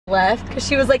left because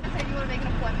she was like,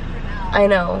 I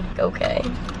know, okay.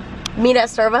 Meet at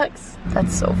Starbucks?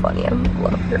 That's so funny, I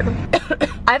love her.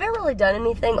 I haven't really done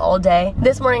anything all day.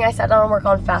 This morning I sat down and worked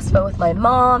on FAFSA with my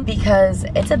mom because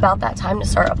it's about that time to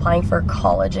start applying for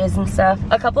colleges and stuff.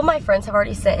 A couple of my friends have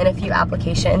already sent in a few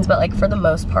applications, but like for the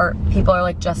most part, people are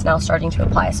like just now starting to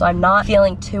apply. So I'm not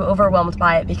feeling too overwhelmed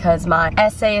by it because my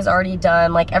essay is already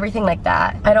done, like everything like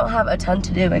that. I don't have a ton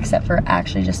to do except for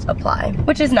actually just apply,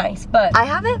 which is nice, but I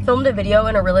haven't filmed a video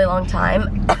in a really long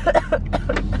time.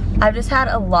 I've just had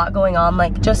a lot going on,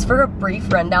 like just for a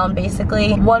brief rundown,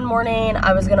 basically. One morning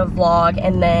I was gonna vlog,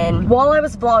 and then while I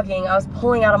was vlogging, I was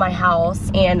pulling out of my house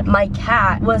and my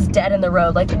cat was dead in the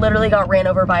road, like literally got ran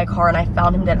over by a car, and I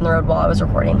found him dead in the road while I was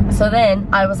recording. So then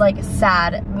I was like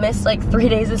sad, missed like 3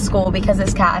 days of school because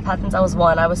this cat I've had since I was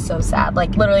 1. I was so sad,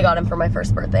 like literally got him for my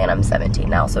first birthday and I'm 17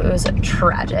 now, so it was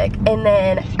tragic. And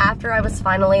then after I was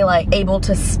finally like able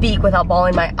to speak without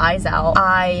bawling my eyes out,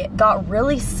 I got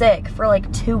really sick for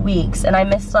like 2 weeks. And I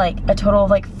missed like a total of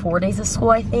like 4 days of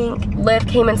school, I think. Liv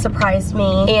came and surprised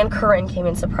me, and Corinne came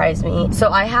and surprised me. So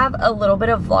I have a little bit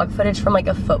of vlog footage from like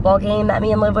a football game that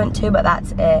me and Liv went to, but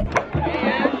that's it.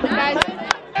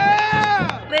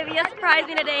 Livia surprised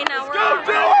me today. Now we're at a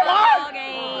football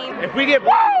game. If we get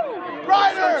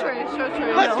Ryder! So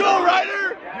true. Let's go,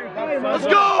 Ryder! Let's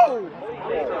go!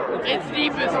 It's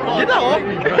deep as fuck. You know.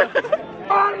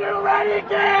 Are you ready,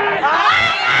 kid?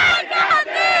 I got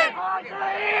it! I can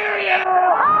hear you!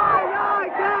 I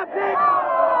got it!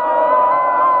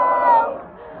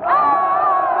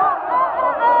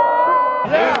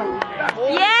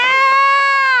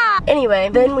 Yeah! Anyway,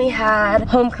 then we had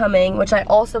homecoming, which I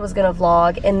also was gonna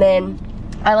vlog, and then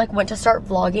I like went to start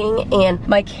vlogging and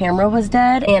my camera was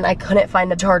dead and I couldn't find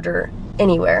the charger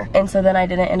anywhere, and so then I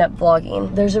didn't end up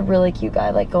vlogging. There's a really cute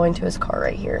guy like going to his car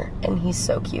right here, and he's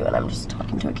so cute, and I'm just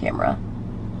talking to a camera.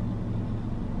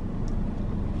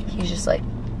 He's just like,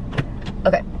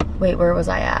 okay, wait, where was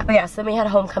I at? Oh yeah, so then we had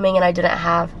homecoming and I didn't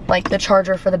have like the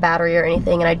charger for the battery or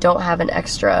anything, and I don't have an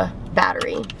extra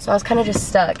battery, so I was kind of just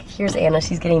stuck. Here's Anna,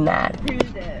 she's getting mad.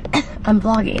 Who's it? I'm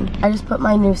vlogging. I just put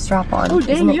my new strap on. Oh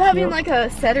dang, you have cute? like a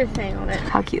setter thing on it.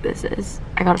 How cute this is.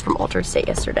 I got it from Altered State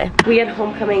yesterday. We had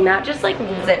homecoming. That just like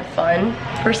wasn't fun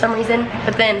for some reason.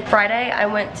 But then Friday I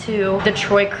went to the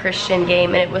Troy Christian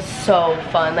game and it was so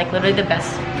fun. Like literally the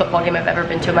best football game I've ever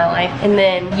been to in my life. And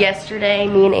then yesterday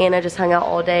me and Anna just hung out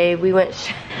all day. We went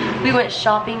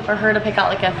shopping for her to pick out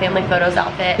like a family photos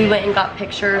outfit. We went and got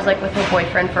pictures like with her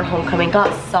boyfriend for homecoming.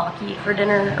 Got sake for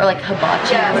dinner, or like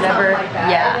hibachi or whatever. Like that.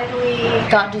 Yeah. And then we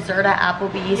got dessert at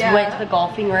Applebee's. Yeah. Went to the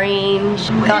golfing range.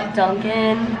 Got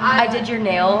Dunkin'. I did your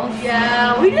nails.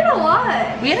 Yeah, we did a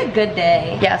lot. We had a good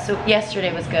day. Yeah, so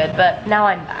yesterday was good, but now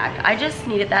I'm back. I just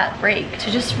needed that break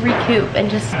to just recoup and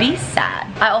just be sad.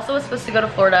 I also was supposed to go to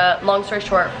Florida. Long story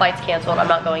short, flight's canceled. I'm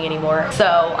not going anymore. So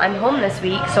I'm home this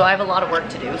week, so I have a lot of work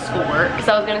to do, schoolwork.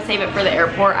 So I was gonna save it for the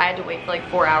airport. I had to wait for like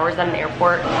 4 hours at an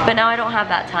airport, but now I don't have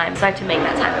that time, so I have to make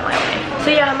that time in my own way. So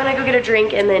yeah, I'm gonna go get a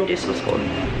drink and then do some school.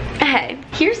 Hey,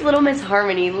 here's little Miss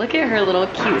Harmony. Look at her little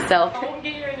cute self.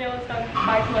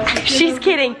 She's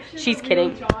kidding. She's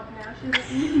kidding.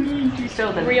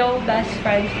 Real best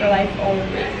friends for life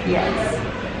only.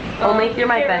 Yes. Only if you're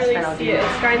my best friend, I'll do it.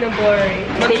 It's kind of blurry.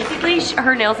 Basically,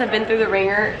 her nails have been through the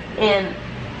ringer, and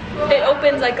it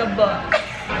opens like a book.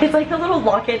 It's like the little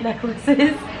locket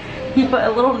necklaces. You put a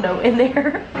little note in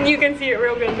there. You can see it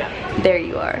real good now. There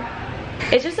you are.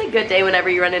 It's just a good day whenever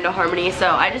you run into Harmony, so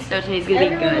I just know today's gonna be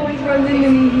good. Everyone always runs into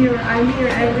me here. I'm here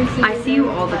every single day. I see you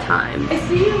all the time. I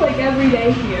see you like every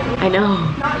day here. I know.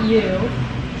 Not you.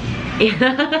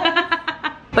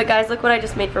 But guys, look what I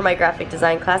just made for my graphic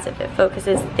design class. If it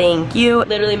focuses, thank you. It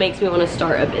literally makes me want to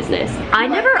start a business. I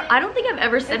don't think I've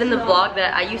ever said in the vlog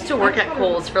that I used to work at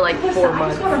Kohl's for like 4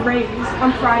 months. I saw a raise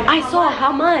on Friday. I saw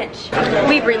how much.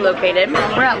 We've relocated.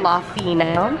 We're at La Fee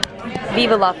now.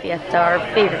 Viva La Fiesta, our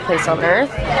favorite place on earth.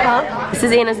 Huh? This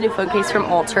is Anna's new phone case from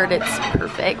Altered. It's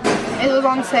perfect. It was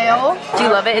on sale. Do you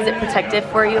love it? Is it protective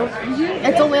for you?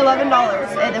 It's only $11.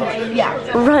 And yeah.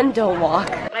 Run, don't walk.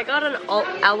 I got an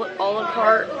a la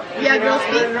carte. Yeah, girl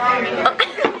speak.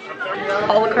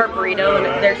 A la carte burrito, and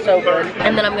they're so good.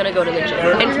 And then I'm gonna go to the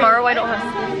gym. And tomorrow I don't have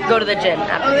to go to the gym.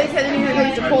 Oh, they said you were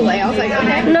going to Chipotle. I was like,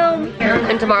 okay. No.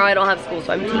 And tomorrow I don't have school,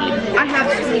 so I'm tea. I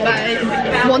have school,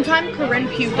 guys. One time, Corinne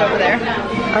puked over there.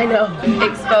 I know.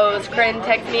 Exposed. Corinne,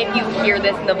 text me if you hear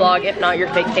this in the vlog. If not, you're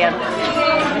a fake fan.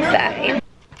 Bye.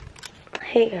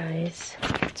 Hey guys.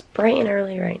 It's bright and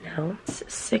early right now. It's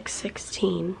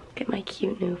 6:16. Look at my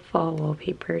cute new fall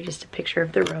wallpaper. Just a picture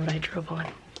of the road I drove on.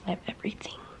 I have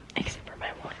everything except for my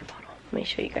water bottle. Let me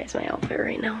show you guys my outfit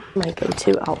right now. My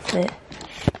go-to outfit.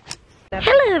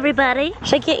 Hello, everybody.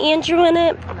 Should I get Andrew in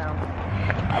it?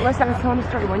 No. Listen, I was telling a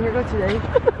story. When you go today,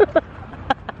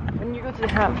 when you go to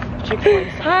have Chick-fil-A.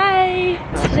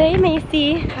 Hi. Today,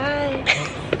 Macy. Hi.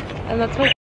 And that's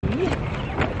my.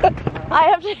 I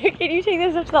have to. Can you take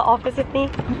this up to the office with me?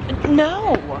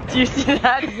 No. Do you see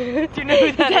that? Do you know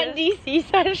who that is? DC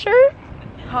sweatshirt?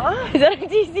 Huh? Is that a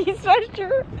DC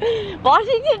sweatshirt?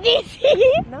 Washington,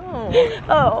 DC? No.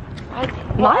 Oh.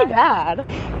 My bad.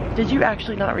 Did you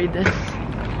actually not read this?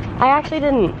 I actually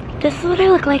didn't. This is what I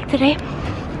look like today.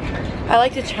 I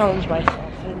like to challenge myself.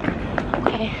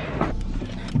 Okay.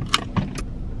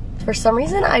 For some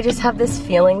reason, I just have this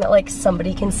feeling that like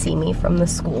somebody can see me from the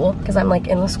school because I'm like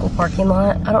in the school parking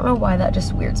lot. I don't know why that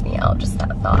just weirds me out, just that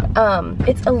thought.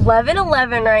 It's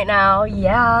 11:11 right now.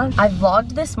 Yeah, I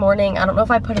vlogged this morning. I don't know if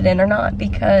I put it in or not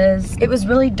because it was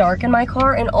really dark in my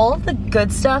car, and all of the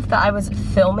good stuff that I was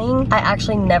filming, I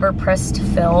actually never pressed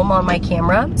film on my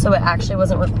camera, so it actually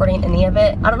wasn't recording any of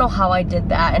it. I don't know how I did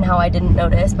that and how I didn't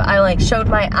notice, but I like showed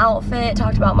my outfit,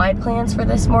 talked about my plans for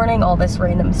this morning, all this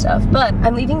random stuff. But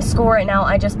I'm leaving school right now.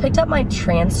 I just picked up my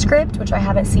transcript, which I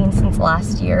haven't seen since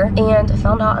last year, and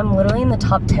found out I'm literally in the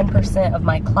top 10% of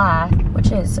my class,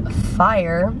 which is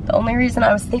fire. The only reason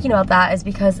I was thinking about that is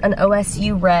because an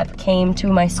OSU rep came to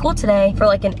my school today for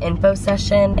like an info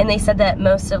session, and they said that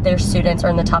most of their students are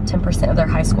in the top 10% of their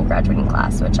high school graduating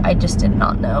class, which I just did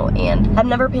not know and I've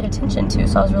never paid attention to,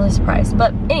 so I was really surprised.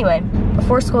 But anyway,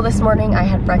 before school this morning, I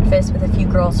had breakfast with a few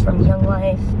girls from Young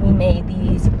Life. We made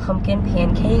these pumpkin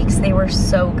pancakes. They were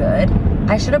so good.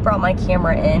 I should have brought my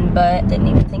camera in, but didn't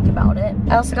even think about it.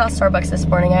 I also got Starbucks this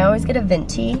morning. I always get a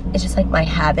venti. It's just like my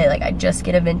habit. Like I just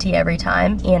get a venti every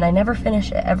time, and I never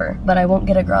finish it ever. But I won't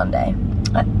get a grande.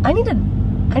 I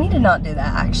need to not do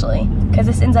that actually, because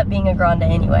this ends up being a grande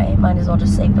anyway. Might as well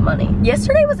just save the money.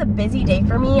 Yesterday was a busy day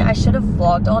for me. I should have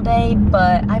vlogged all day,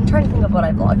 but I'm trying to think of what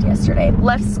I vlogged yesterday.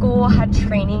 Left school, had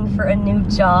training for a new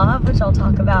job, which I'll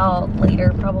talk about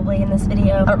later probably in this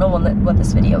video. I don't know what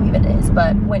this video even is,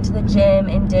 but went to the gym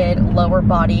and did lower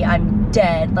body. I'm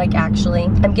dead, like actually.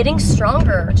 I'm getting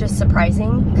stronger, which is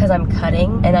surprising because I'm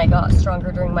cutting, and I got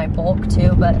stronger during my bulk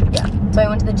too, but yeah. So I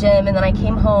went to the gym, and then I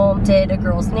came home, did a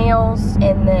girl's nails,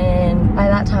 and then by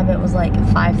that time it was like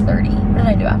 5:30. What did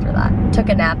I do after that? Took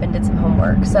a nap and did some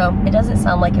homework. So it doesn't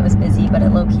sound like it was busy, but it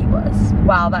low-key was.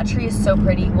 Wow, that tree is so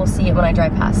pretty. We'll see it when I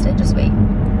drive past it. Just wait.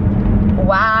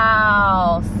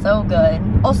 Wow, so good.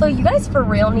 Also, you guys for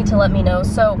real need to let me know.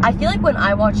 So I feel like when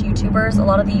I watch YouTubers, a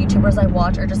lot of the YouTubers I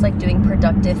watch are just like doing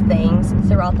productive things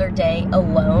throughout their day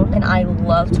alone, and I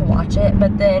love to watch it.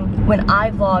 But then when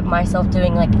I vlog myself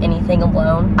doing like anything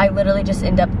alone, I literally just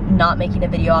end up not making a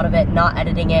video out of it, not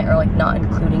editing it, or like not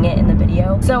including it in the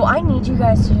video. So I need you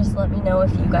guys to just let me know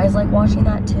if you guys like watching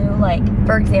that too. Like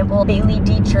for example, Bailey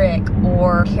Dietrich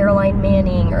or Caroline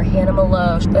Manning or Hannah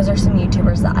Maloche. Those are some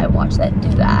YouTubers that I watch that do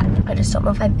that. I just don't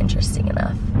know if I'm interesting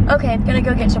enough. Okay, gonna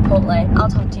go get Chipotle. I'll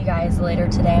talk to you guys later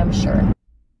today, I'm sure.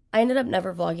 I ended up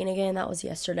never vlogging again. That was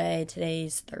yesterday.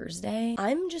 Today's Thursday.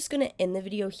 I'm just gonna end the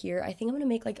video here. I think I'm gonna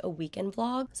make like a weekend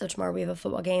vlog. So tomorrow we have a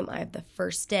football game. I have the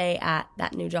first day at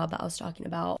that new job that I was talking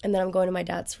about. And then I'm going to my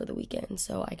dad's for the weekend.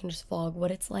 So I can just vlog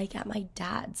what it's like at my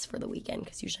dad's for the weekend,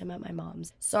 because usually I'm at my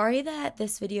mom's. Sorry that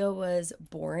this video was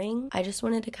boring. I just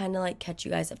wanted to kind of like catch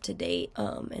you guys up to date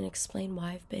and explain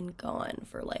why I've been gone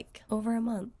for like over a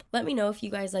month. Let me know if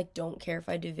you guys like don't care if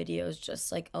I do videos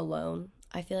just like alone.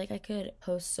 I feel like I could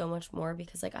post so much more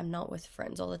because like I'm not with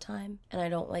friends all the time, and I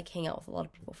don't like hang out with a lot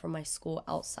of people from my school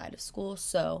outside of school,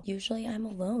 so usually I'm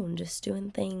alone just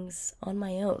doing things on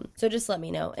my own. So just let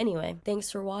me know. Anyway,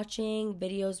 thanks for watching.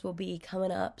 Videos will be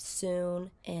coming up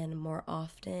soon and more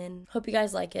often. Hope you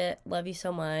guys like it. Love you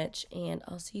so much, and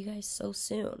I'll see you guys so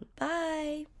soon. Bye!